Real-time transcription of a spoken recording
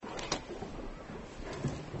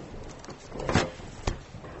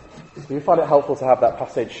Do you find it helpful to have that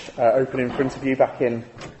passage open in front of you back in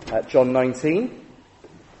John 19?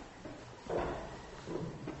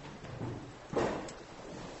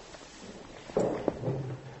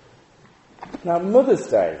 Now, Mother's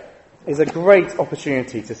Day is a great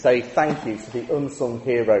opportunity to say thank you to the unsung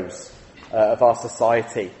heroes of our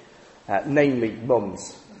society, namely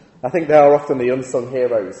mums. I think they are often the unsung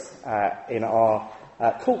heroes in our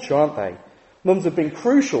culture, aren't they? Mums have been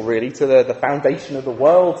crucial, really, to the foundation of the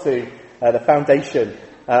world, to the foundation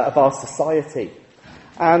of our society.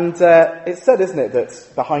 And it's said, isn't it, that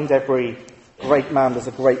behind every great man there's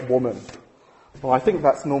a great woman. Well, I think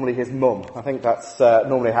that's normally his mum. I think that's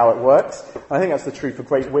normally how it works. And I think that's the truth for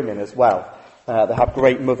great women as well. They have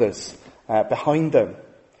great mothers behind them.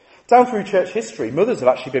 Down through church history, mothers have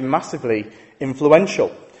actually been massively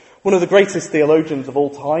influential. One of the greatest theologians of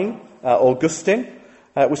all time, Augustine,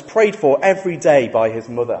 was prayed for every day by his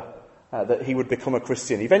mother, that he would become a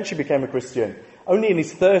Christian. He eventually became a Christian only in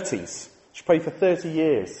his 30s. She prayed for 30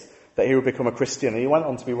 years that he would become a Christian, and he went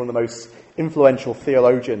on to be one of the most influential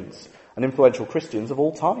theologians and influential Christians of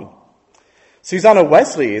all time. Susanna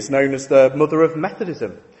Wesley is known as the mother of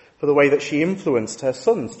Methodism for the way that she influenced her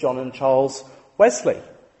sons, John and Charles Wesley.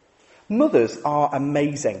 Mothers are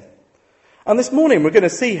amazing. And this morning we're going to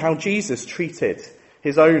see how Jesus treated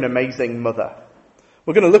his own amazing mother.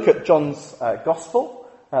 We're going to look at John's Gospel.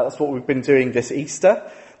 That's what we've been doing this Easter.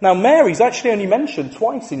 Now, Mary's actually only mentioned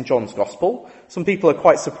twice in John's Gospel. Some people are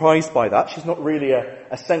quite surprised by that. She's not really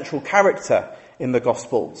a central character in the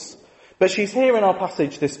Gospels. But she's here in our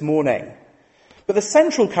passage this morning. But the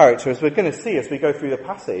central character, as we're going to see as we go through the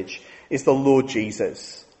passage, is the Lord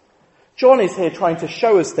Jesus. John is here trying to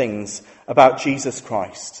show us things about Jesus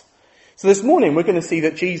Christ. So this morning we're going to see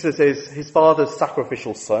that Jesus is his Father's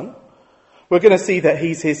sacrificial son. We're going to see that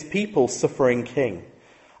he's his people's suffering king.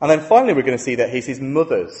 And then finally we're going to see that he's his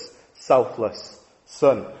mother's selfless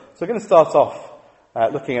son. So we're going to start off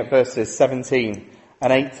looking at verses 17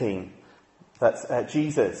 and 18. That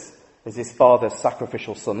Jesus is his Father's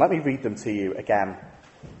sacrificial son. Let me read them to you again.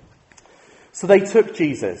 So they took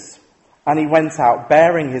Jesus, and he went out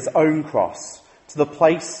bearing his own cross to the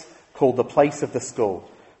place called the place of the skull,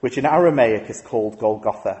 which in Aramaic is called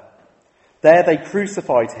Golgotha. There they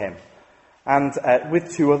crucified him, and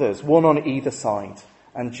with two others, one on either side,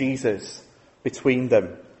 and Jesus between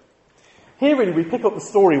them. Here really we pick up the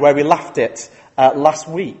story where we left it last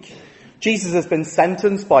week. Jesus has been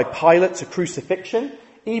sentenced by Pilate to crucifixion,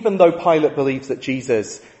 even though Pilate believes that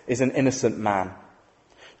Jesus is an innocent man.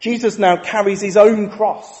 Jesus now carries his own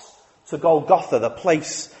cross to Golgotha, the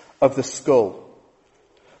place of the skull.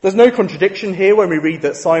 There's no contradiction here when we read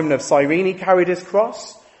that Simon of Cyrene carried his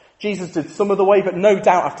cross. Jesus did some of the way, but no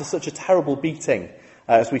doubt after such a terrible beating,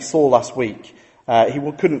 as we saw last week,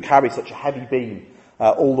 he couldn't carry such a heavy beam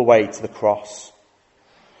all the way to the cross.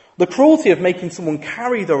 The cruelty of making someone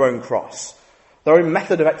carry their own cross, their own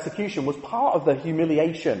method of execution, was part of the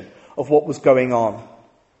humiliation of what was going on.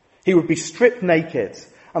 He would be stripped naked,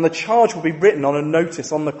 and the charge would be written on a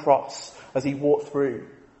notice on the cross as he walked through,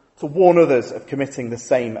 to warn others of committing the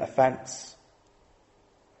same offence.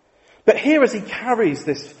 But here, as he carries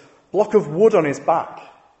this block of wood on his back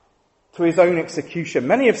to his own execution,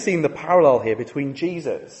 many have seen the parallel here between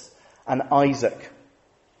Jesus and Isaac.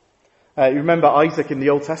 You remember Isaac in the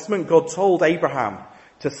Old Testament? God told Abraham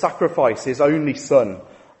to sacrifice his only son,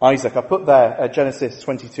 Isaac. I put there Genesis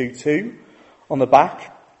 22:2 on the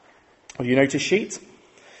back of your notice sheet.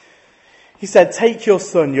 He said, "Take your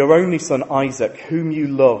son, your only son Isaac, whom you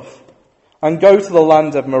love, and go to the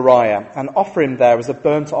land of Moriah and offer him there as a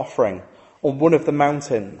burnt offering on one of the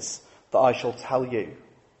mountains that I shall tell you."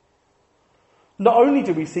 Not only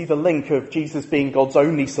do we see the link of Jesus being God's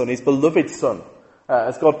only son, his beloved son,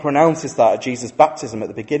 as God pronounces that at Jesus' baptism at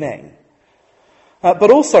the beginning, but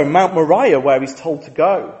also Mount Moriah, where he's told to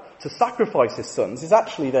go to sacrifice his sons, is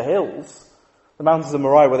actually the hills. The mountains of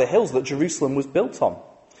Moriah were the hills that Jerusalem was built on.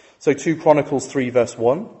 So 2 Chronicles 3 verse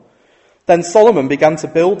 1. Then Solomon began to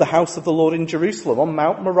build the house of the Lord in Jerusalem on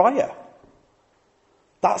Mount Moriah.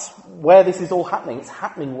 That's where this is all happening. It's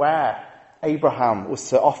happening where Abraham was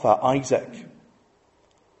to offer Isaac.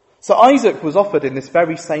 So Isaac was offered in this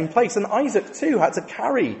very same place, and Isaac too had to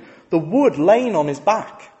carry the wood laying on his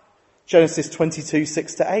back. Genesis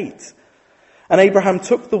 22:6-8. And Abraham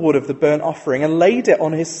took the wood of the burnt offering and laid it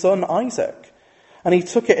on his son Isaac. And he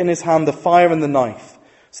took it in his hand, the fire and the knife.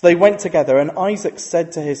 So they went together, and Isaac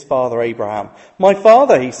said to his father Abraham, "My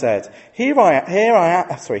father," he said, here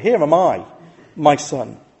am I, my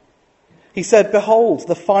son." He said, "Behold,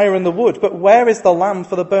 the fire and the wood, but where is the lamb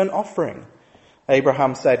for the burnt offering?"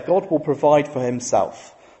 Abraham said, "God will provide for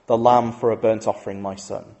himself the lamb for a burnt offering, my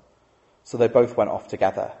son." So they both went off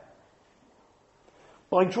together.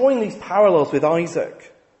 By drawing these parallels with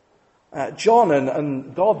Isaac, John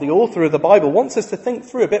and God, the author of the Bible, wants us to think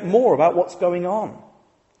through a bit more about what's going on.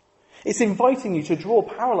 It's inviting you to draw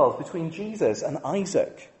parallels between Jesus and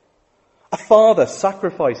Isaac. A father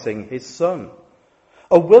sacrificing his son.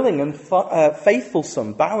 A willing and faithful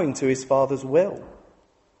son bowing to his father's will.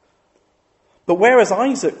 But whereas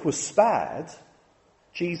Isaac was spared,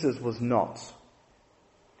 Jesus was not.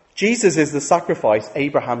 Jesus is the sacrifice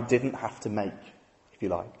Abraham didn't have to make, if you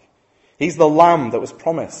like. He's the lamb that was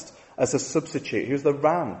promised as a substitute. He was the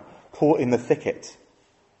ram caught in the thicket.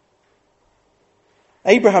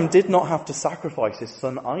 Abraham did not have to sacrifice his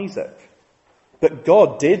son Isaac, but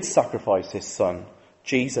God did sacrifice his son,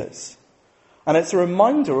 Jesus. And it's a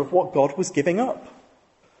reminder of what God was giving up.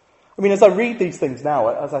 I mean, as I read these things now,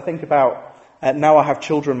 as I think about, now I have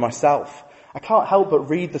children myself, I can't help but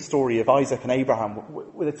read the story of Isaac and Abraham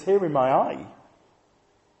with a tear in my eye.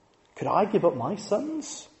 Could I give up my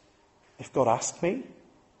sons if God asked me?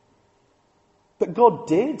 But God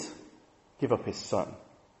did give up his son,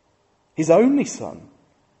 his only son.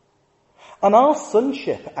 And our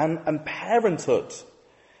sonship and parenthood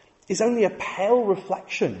is only a pale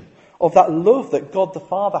reflection of that love that God the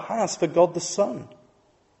Father has for God the Son.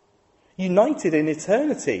 United in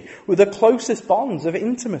eternity with the closest bonds of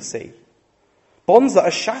intimacy. Bonds that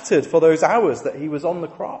are shattered for those hours that he was on the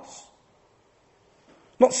cross.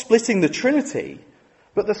 Not splitting the Trinity,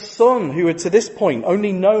 but the Son, who had to this point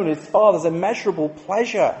only known his Father's immeasurable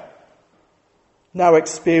pleasure, now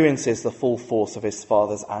experiences the full force of his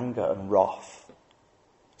Father's anger and wrath,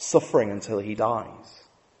 suffering until he dies.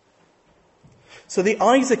 So the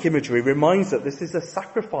Isaac imagery reminds that this is a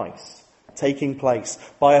sacrifice taking place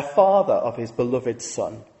by a father of his beloved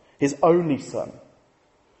son, his only son.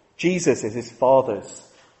 Jesus is his Father's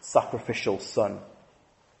sacrificial son.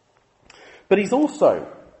 But he's also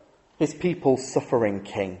his people's suffering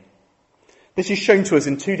king. This is shown to us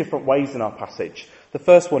in two different ways in our passage. The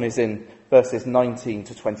first one is in verses 19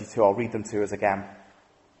 to 22. I'll read them to us again.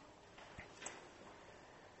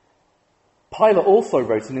 Pilate also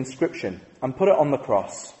wrote an inscription and put it on the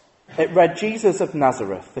cross. It read, "Jesus of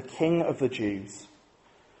Nazareth, the King of the Jews."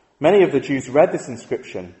 Many of the Jews read this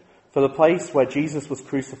inscription, for the place where Jesus was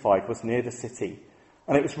crucified was near the city,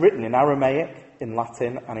 and it was written in Aramaic, in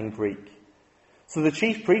Latin, and in Greek. So the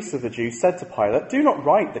chief priests of the Jews said to Pilate, "Do not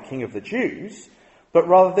write the King of the Jews, but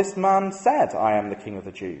rather this man said, 'I am the King of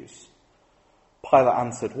the Jews.'" Pilate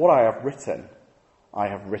answered, "What I have written, I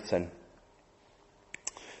have written."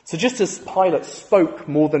 So just as Pilate spoke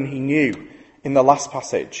more than he knew in the last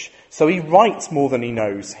passage, so he writes more than he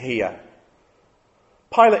knows here.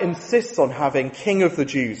 Pilate insists on having King of the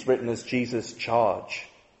Jews written as Jesus' charge.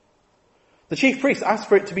 The chief priests asked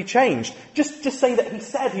for it to be changed. Just say that he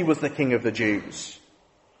said he was the King of the Jews.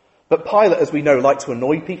 But Pilate, as we know, liked to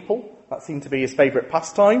annoy people. That seemed to be his favourite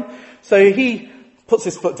pastime. So he puts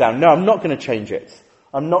his foot down. "No, I'm not going to change it.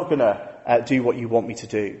 I'm not going to do what you want me to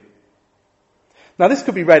do." Now this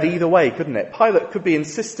could be read either way, couldn't it? Pilate could be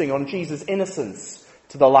insisting on Jesus' innocence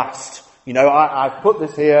to the last. I've put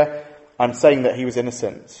this here. I'm saying that he was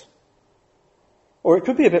innocent. Or it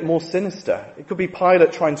could be a bit more sinister. It could be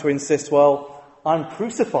Pilate trying to insist, well, I'm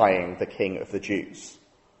crucifying the King of the Jews.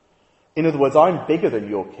 In other words, I'm bigger than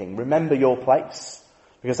your king. Remember your place.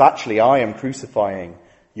 Because actually I am crucifying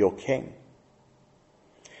your king.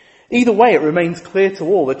 Either way, it remains clear to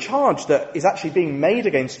all, the charge that is actually being made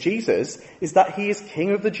against Jesus is that he is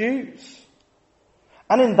King of the Jews.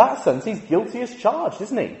 And in that sense, he's guilty as charged,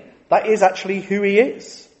 isn't he? That is actually who he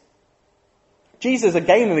is. Jesus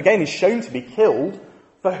again and again is shown to be killed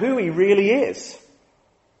for who he really is.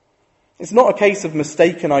 It's not a case of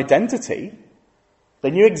mistaken identity.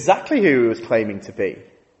 They knew exactly who he was claiming to be.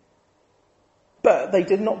 But they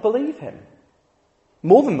did not believe him.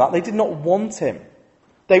 More than that, they did not want him.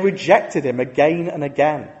 They rejected him again and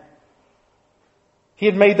again. He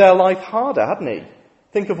had made their life harder, hadn't he?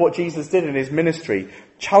 Think of what Jesus did in his ministry,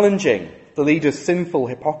 challenging the leaders' sinful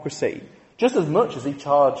hypocrisy, just as much as he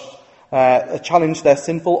challenged their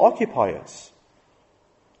sinful occupiers.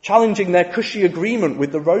 Challenging their cushy agreement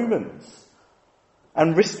with the Romans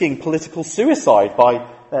and risking political suicide by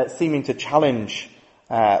seeming to challenge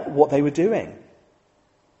what they were doing.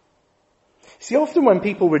 See, often when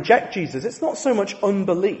people reject Jesus, it's not so much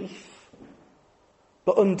unbelief,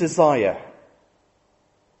 but undesire.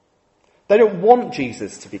 They don't want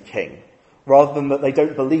Jesus to be king, rather than that they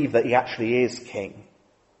don't believe that he actually is king.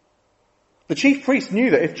 The chief priests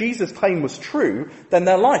knew that if Jesus' claim was true, then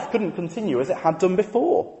their life couldn't continue as it had done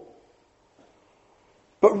before.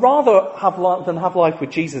 But rather than have life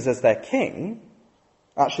with Jesus as their king,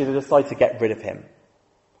 Actually, they decide to get rid of him.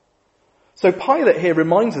 So Pilate here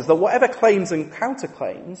reminds us that whatever claims and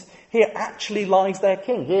counterclaims, here actually lies their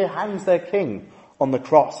king. Here hangs their king on the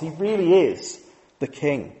cross. He really is the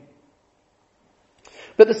king.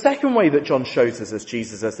 But the second way that John shows us as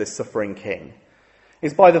Jesus as this suffering king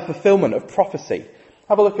is by the fulfillment of prophecy.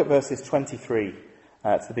 Have a look at verses 23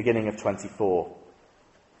 to the beginning of 24.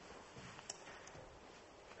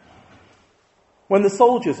 When the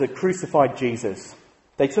soldiers had crucified Jesus,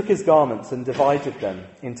 they took his garments and divided them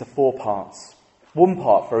into 4 parts, 1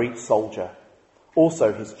 part for each soldier,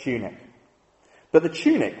 also his tunic. But the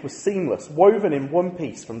tunic was seamless, woven in one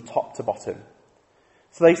piece from top to bottom.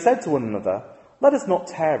 So they said to one another, "Let us not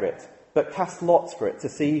tear it, but cast lots for it to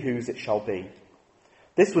see whose it shall be."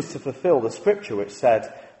 This was to fulfill the scripture which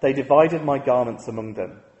said, "They divided my garments among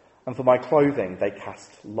them, and for my clothing they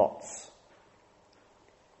cast lots."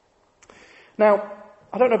 Now,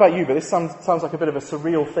 I don't know about you, but this sounds like a bit of a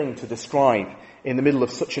surreal thing to describe in the middle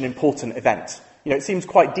of such an important event. It seems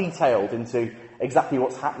quite detailed into exactly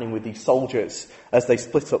what's happening with these soldiers as they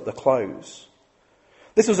split up the clothes.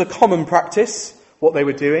 This was a common practice, what they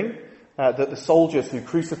were doing, that the soldiers who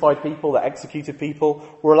crucified people, that executed people,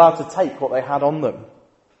 were allowed to take what they had on them.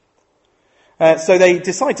 So they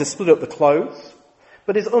decide to split up the clothes,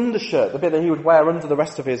 but his undershirt, the bit that he would wear under the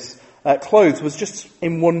rest of his clothes, was just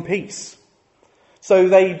in one piece. So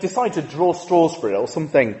they decide to draw straws for it, or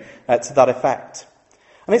something to that effect.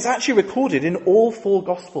 And it's actually recorded in all 4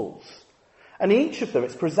 Gospels. And in each of them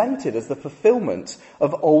it's presented as the fulfillment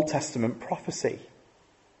of Old Testament prophecy.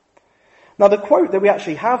 Now the quote that we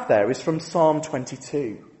actually have there is from Psalm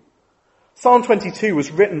 22. Psalm 22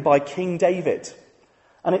 was written by King David,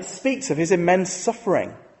 and it speaks of his immense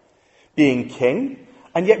suffering, being king,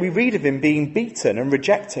 and yet we read of him being beaten and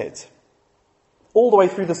rejected. All the way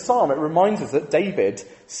through the psalm, it reminds us that David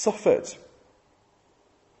suffered.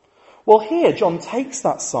 Well, here John takes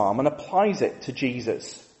that psalm and applies it to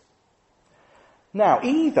Jesus. Now,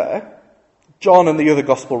 either John and the other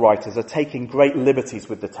gospel writers are taking great liberties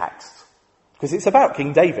with the text, because it's about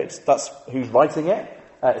King David. That's who's writing it.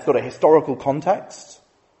 It's got a historical context.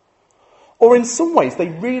 Or in some ways, they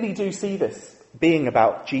really do see this being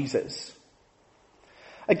about Jesus.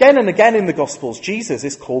 Again and again in the Gospels, Jesus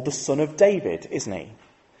is called the Son of David, isn't he?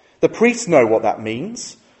 The priests know what that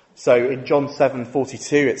means. So in John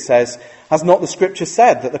 7:42 it says, "Has not the scripture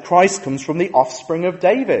said that the Christ comes from the offspring of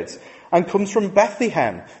David and comes from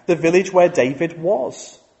Bethlehem, the village where David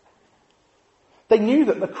was?" They knew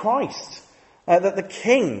that the Christ, that the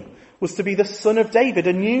king, was to be the son of David,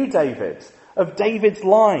 a new David, of David's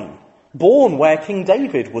line, born where King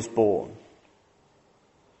David was born.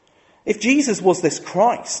 If Jesus was this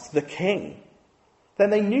Christ, the king, then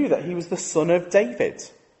they knew that he was the son of David.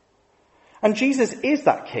 And Jesus is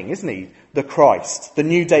that king, isn't he? The Christ, the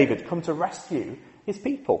new David, come to rescue his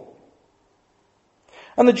people.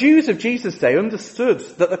 And the Jews of Jesus' day understood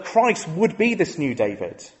that the Christ would be this new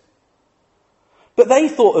David. But they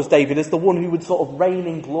thought of David as the one who would sort of reign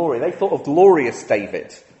in glory. They thought of glorious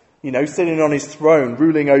David, sitting on his throne,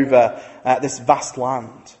 ruling over this vast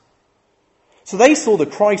land. So they saw the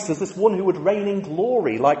Christ as this one who would reign in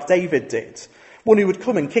glory like David did. One who would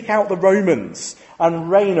come and kick out the Romans and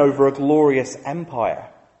reign over a glorious empire.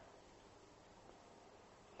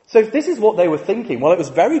 So if this is what they were thinking, well, it was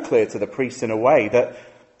very clear to the priests in a way that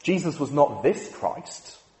Jesus was not this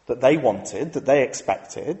Christ that they wanted, that they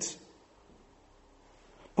expected.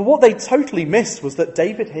 But what they totally missed was that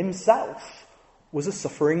David himself was a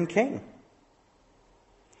suffering king.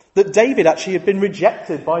 That David actually had been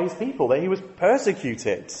rejected by his people, that he was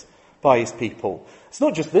persecuted by his people. It's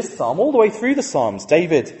not just this psalm, all the way through the Psalms,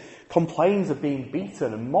 David complains of being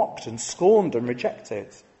beaten and mocked and scorned and rejected.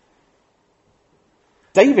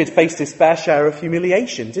 David faced his fair share of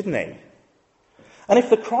humiliation, didn't he? And if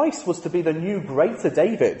the Christ was to be the new greater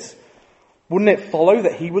David, wouldn't it follow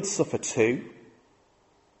that he would suffer too?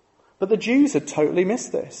 But the Jews had totally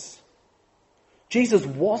missed this. Jesus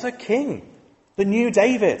was a king, the new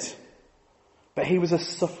David, but he was a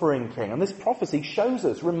suffering king. And this prophecy shows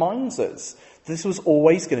us, reminds us, this was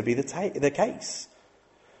always going to be the case.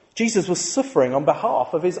 Jesus was suffering on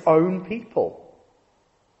behalf of his own people.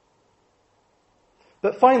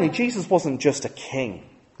 But finally, Jesus wasn't just a king,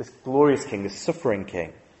 this glorious king, this suffering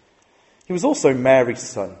king. He was also Mary's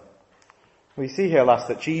son. We see here last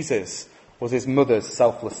that Jesus was his mother's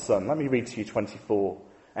selfless son. Let me read to you 24,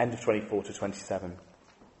 end of 24 to 27.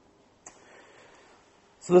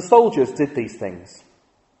 So the soldiers did these things,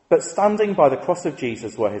 but standing by the cross of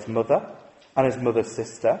Jesus were his mother and his mother's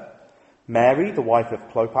sister, Mary, the wife of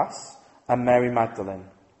Clopas, and Mary Magdalene.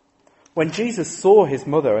 When Jesus saw his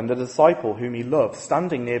mother and the disciple whom he loved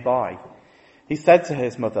standing nearby, he said to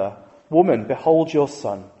his mother, "Woman, behold your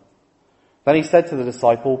son." Then he said to the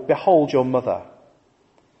disciple, "Behold your mother."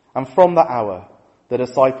 And from that hour, the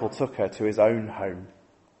disciple took her to his own home.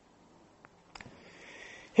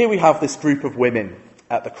 Here we have this group of women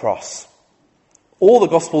at the cross. All the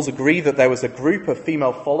Gospels agree that there was a group of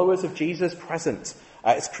female followers of Jesus present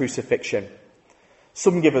at his crucifixion.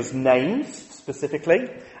 Some give us names, specifically,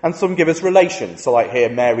 and some give us relations, so like here,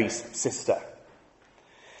 Mary's sister.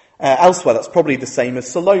 Elsewhere, that's probably the same as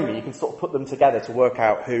Salome. You can sort of put them together to work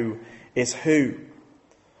out who is who.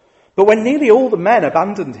 But when nearly all the men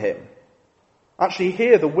abandoned him, actually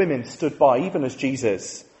here the women stood by, even as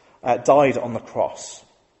Jesus died on the cross.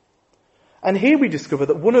 And here we discover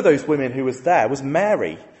that one of those women who was there was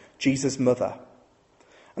Mary, Jesus' mother.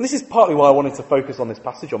 And this is partly why I wanted to focus on this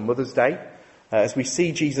passage on Mother's Day, as we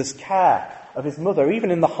see Jesus' care of his mother, even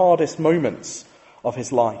in the hardest moments of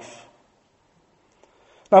his life.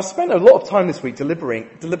 Now, I've spent a lot of time this week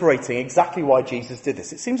deliberating exactly why Jesus did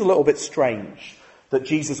this. It seems a little bit strange that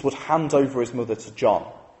Jesus would hand over his mother to John. I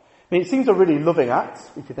mean, it seems a really loving act,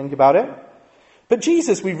 if you think about it. But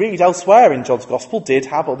Jesus, we read elsewhere in John's Gospel, did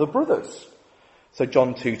have other brothers. So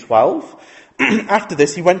John 2:12, after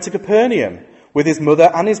this he went to Capernaum with his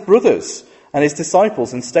mother and his brothers and his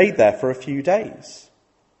disciples and stayed there for a few days.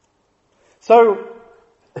 So,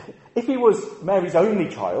 if he was Mary's only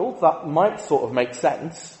child, that might sort of make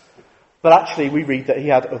sense. But actually we read that he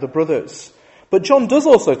had other brothers. But John does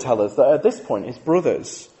also tell us that at this point his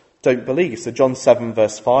brothers don't believe. So John 7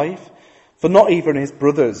 verse 5, for not even his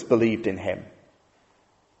brothers believed in him.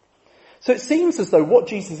 So it seems as though what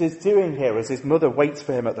Jesus is doing here as his mother waits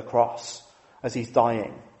for him at the cross as he's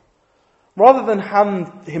dying, rather than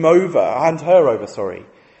hand her over,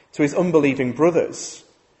 to his unbelieving brothers,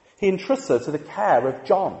 he entrusts her to the care of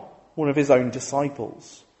John, one of his own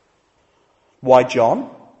disciples. Why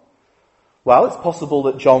John? Well, it's possible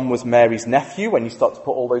that John was Mary's nephew when you start to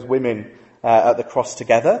put all those women at the cross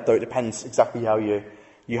together, though it depends exactly how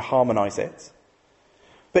you harmonise it.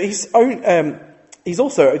 But he's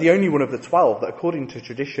also the only one of the 12 that, according to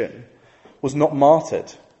tradition, was not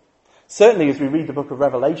martyred. Certainly, as we read the book of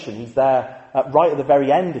Revelation, he's there right at the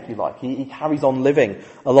very end, if you like. He carries on living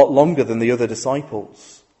a lot longer than the other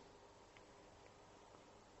disciples.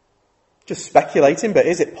 Just speculating, but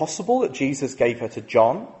is it possible that Jesus gave her to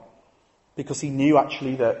John because he knew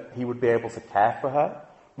actually that he would be able to care for her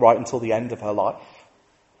right until the end of her life?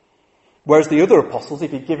 Whereas the other apostles,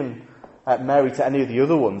 if he'd given Mary to any of the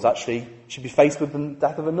other ones, actually she'd be faced with the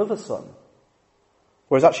death of another son.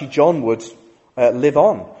 Whereas actually John would live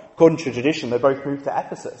on. According to tradition, they both moved to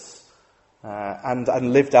Ephesus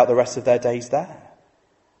and lived out the rest of their days there.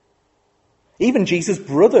 Even Jesus'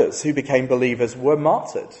 brothers who became believers were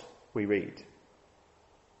martyred, we read.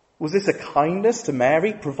 Was this a kindness to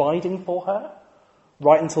Mary, providing for her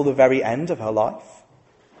right until the very end of her life?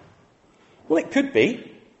 Well, it could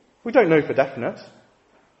be. We don't know for definite.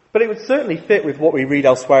 But it would certainly fit with what we read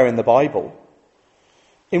elsewhere in the Bible.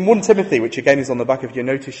 In 1 Timothy, which again is on the back of your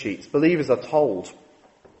notice sheets, believers are told,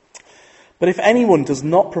 but if anyone does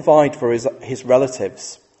not provide for his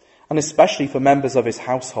relatives, and especially for members of his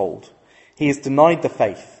household, he is denied the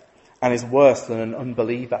faith and is worse than an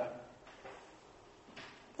unbeliever.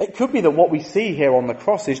 It could be that what we see here on the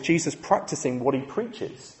cross is Jesus practicing what he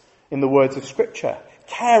preaches in the words of Scripture,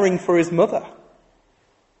 caring for his mother.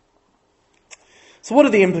 So what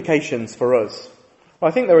are the implications for us? Well,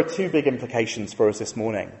 I think there are two big implications for us this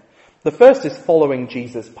morning. The first is following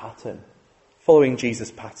Jesus' pattern. Following Jesus'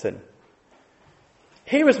 pattern.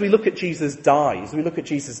 Here, as we look at Jesus' die, as we look at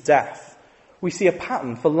Jesus' death, we see a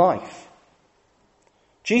pattern for life.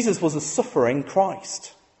 Jesus was a suffering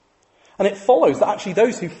Christ. And it follows that actually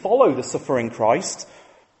those who follow the suffering Christ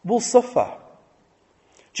will suffer.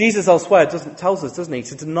 Jesus elsewhere tells us, doesn't he,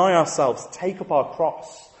 to deny ourselves, take up our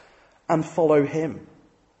cross and follow him.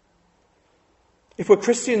 If we're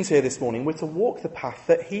Christians here this morning, we're to walk the path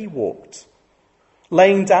that he walked,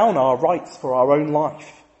 laying down our rights for our own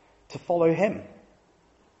life to follow him,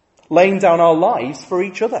 laying down our lives for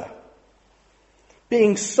each other,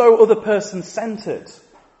 being so other person-centred,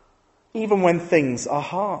 even when things are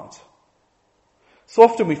hard. So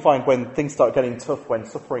often we find when things start getting tough, when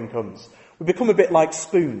suffering comes, we become a bit like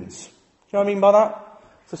spoons. Do you know what I mean by that?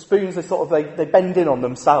 So spoons, they bend in on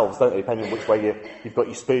themselves, don't they, depending on which way you've got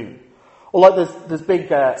your spoon. Or like there's big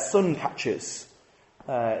sun catchers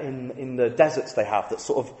in the deserts they have that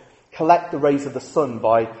sort of collect the rays of the sun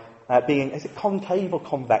by being, is it concave or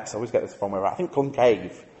convex? I always get this wrong way around. I think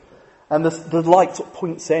concave. And the light sort of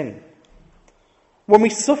points in. When we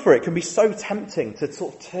suffer, it can be so tempting to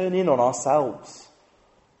sort of turn in on ourselves,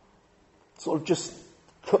 sort of just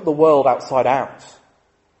cut the world outside out.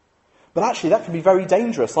 But actually that can be very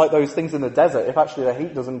dangerous, like those things in the desert. If actually the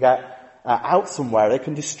heat doesn't get out somewhere, they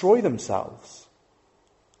can destroy themselves.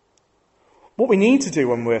 What we need to do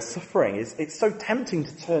when we're suffering is, it's so tempting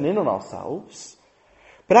to turn in on ourselves,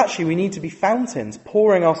 but actually we need to be fountains,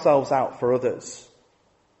 pouring ourselves out for others.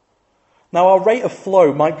 Now our rate of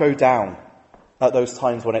flow might go down at those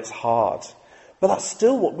times when it's hard, but that's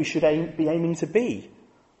still what we should be aiming to be.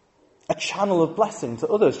 A channel of blessing to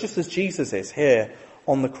others, just as Jesus is here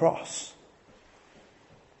on the cross.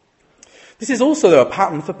 This is also a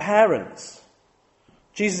pattern for parents.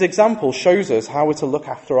 Jesus' example shows us how we're to look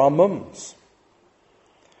after our mums.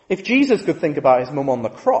 If Jesus could think about his mum on the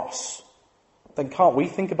cross, then can't we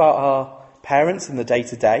think about our parents in the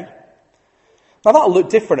day-to-day? Now that'll look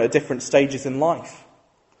different at different stages in life.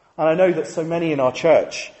 And I know that so many in our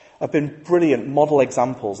church have been brilliant model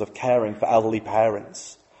examples of caring for elderly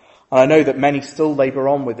parents. And I know that many still labour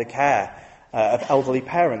on with the care of elderly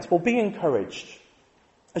parents. Well, be encouraged.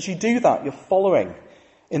 As you do that, you're following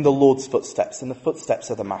in the Lord's footsteps, in the footsteps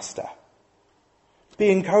of the Master. Be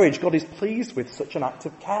encouraged. God is pleased with such an act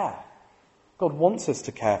of care. God wants us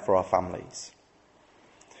to care for our families.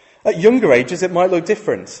 At younger ages, it might look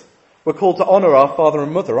different. We're called to honour our father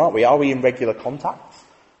and mother, aren't we? Are we in regular contact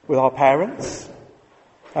with our parents?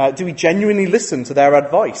 Do we genuinely listen to their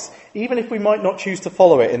advice, even if we might not choose to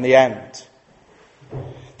follow it in the end?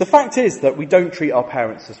 The fact is that we don't treat our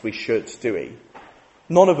parents as we should, do we?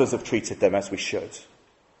 None of us have treated them as we should.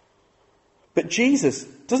 But Jesus,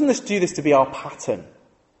 doesn't do this to be our pattern?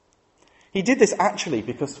 He did this actually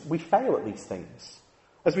because we fail at these things.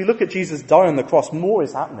 As we look at Jesus die on the cross, more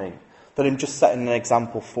is happening than him just setting an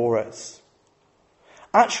example for us.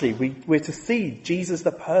 Actually, we're to see Jesus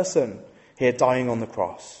the person here dying on the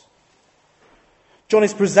cross. John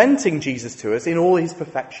is presenting Jesus to us in all his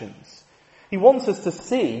perfections. He wants us to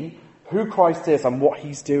see who Christ is and what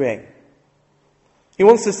he's doing. He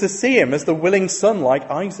wants us to see him as the willing son like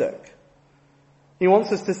Isaac. He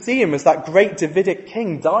wants us to see him as that great Davidic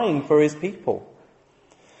king dying for his people.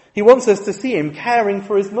 He wants us to see him caring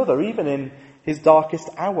for his mother, even in his darkest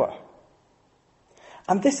hour.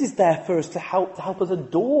 And this is there for us to help us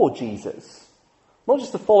adore Jesus. Not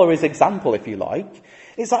just to follow his example, if you like.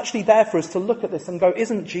 It's actually there for us to look at this and go,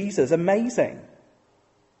 isn't Jesus amazing?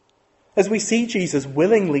 As we see Jesus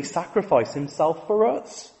willingly sacrifice himself for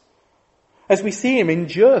us. As we see him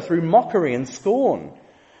endure through mockery and scorn.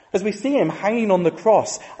 As we see him hanging on the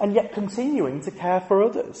cross and yet continuing to care for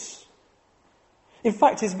others. In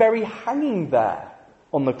fact, his very hanging there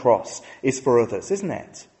on the cross is for others, isn't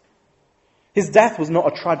it? His death was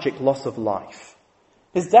not a tragic loss of life.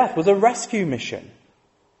 His death was a rescue mission.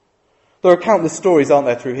 There are countless stories, aren't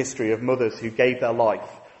there, through history of mothers who gave their life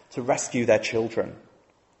to rescue their children.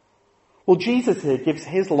 Well, Jesus here gives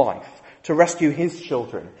his life to rescue his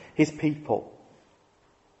children, his people.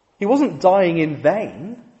 He wasn't dying in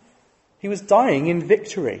vain. He was dying in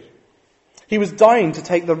victory. He was dying to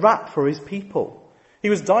take the rap for his people. He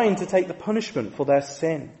was dying to take the punishment for their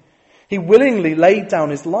sin. He willingly laid down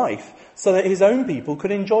his life so that his own people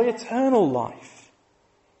could enjoy eternal life.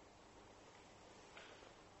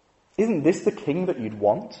 Isn't this the king that you'd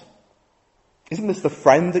want? Isn't this the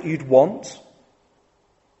friend that you'd want?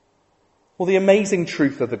 Well, the amazing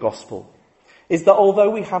truth of the gospel is that although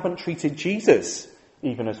we haven't treated Jesus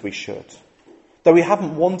even as we should, though we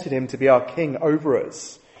haven't wanted him to be our king over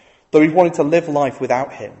us, though we've wanted to live life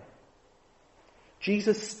without him,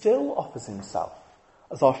 Jesus still offers himself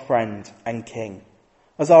as our friend and king,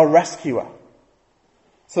 as our rescuer,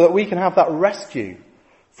 so that we can have that rescue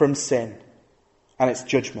from sin and its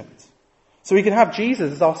judgment. So we can have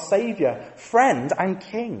Jesus as our saviour, friend and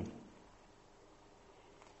king.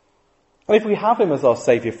 And if we have him as our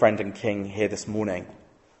saviour, friend and king here this morning,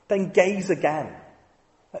 then gaze again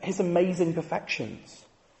at his amazing perfections.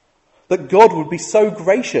 That God would be so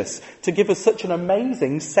gracious to give us such an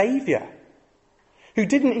amazing saviour, who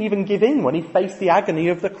didn't even give in when he faced the agony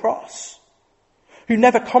of the cross, who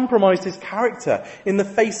never compromised his character in the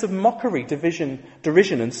face of mockery,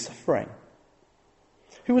 derision and suffering,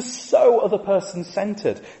 who was so other person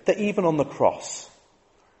centred that even on the cross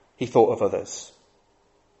he thought of others.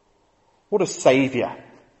 What a saviour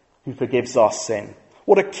who forgives our sin.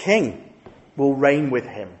 What a king will reign with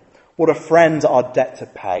him. What a friend our debt to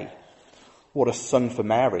pay. What a son for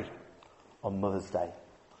Mary on Mother's Day.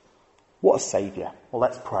 What a saviour. Well,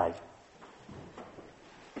 let's pray.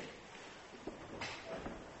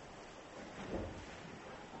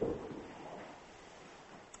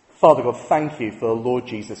 Father God, thank you for the Lord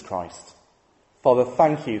Jesus Christ. Father,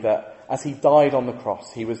 thank you that as he died on the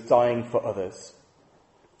cross, he was dying for others.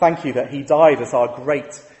 Thank you that he died as our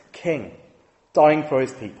great King, dying for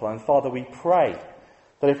his people. And Father, we pray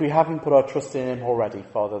that if we haven't put our trust in him already,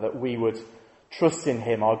 Father, that we would trust in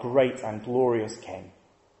him, our great and glorious King,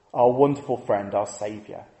 our wonderful friend, our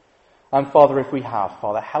Saviour. And Father, if we have,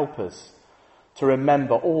 Father, help us to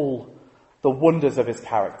remember all the wonders of his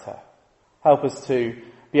character. Help us to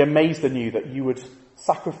be amazed anew that you would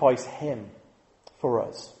sacrifice him for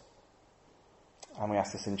us. And we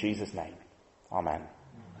ask this in Jesus' name. Amen.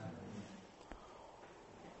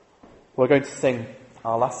 We're going to sing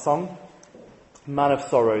our last song, Man of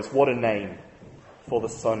Sorrows, what a name for the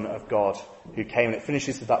Son of God who came. And it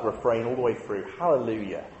finishes with that refrain all the way through.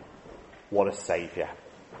 Hallelujah, what a Saviour.